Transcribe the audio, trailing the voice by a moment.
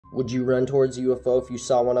Would you run towards a UFO if you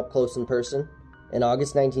saw one up close in person? In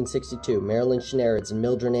August 1962, Marilyn Schneidertz and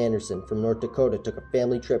Mildred Anderson from North Dakota took a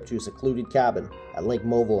family trip to a secluded cabin at Lake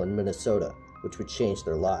Movil in Minnesota, which would change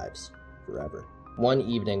their lives forever. One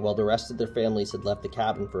evening, while the rest of their families had left the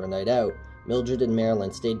cabin for a night out, Mildred and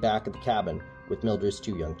Marilyn stayed back at the cabin with Mildred's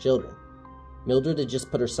 2 young children. Mildred had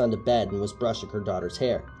just put her son to bed and was brushing her daughter's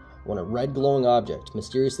hair when a red glowing object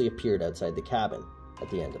mysteriously appeared outside the cabin at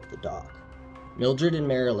the end of the dock. Mildred and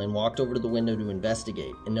Marilyn walked over to the window to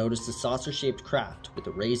investigate and noticed a saucer-shaped craft with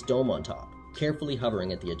a raised dome on top, carefully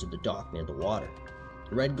hovering at the edge of the dock near the water.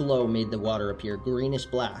 The red glow made the water appear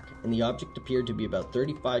greenish-black, and the object appeared to be about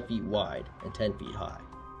 35 feet wide and 10 feet high.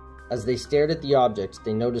 As they stared at the object,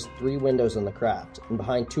 they noticed 3 windows on the craft, and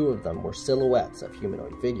behind 2 of them were silhouettes of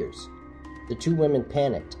humanoid figures. The 2 women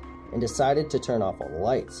panicked and decided to turn off all the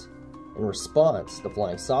lights. In response, the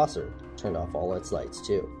flying saucer turned off all its lights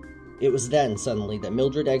too. It was then, suddenly, that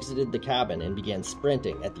Mildred exited the cabin and began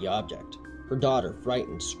sprinting at the object. Her daughter,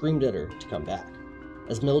 frightened, screamed at her to come back.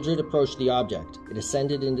 As Mildred approached the object, it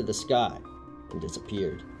ascended into the sky and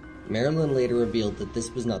disappeared. Marilyn later revealed that this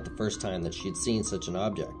was not the first time that she had seen such an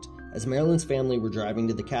object. As Marilyn's family were driving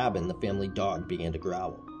to the cabin, the family dog began to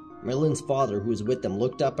growl. Marilyn's father, who was with them,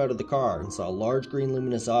 looked up out of the car and saw a large green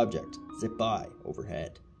luminous object zip by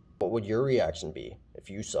overhead. What would your reaction be if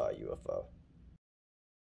you saw a UFO?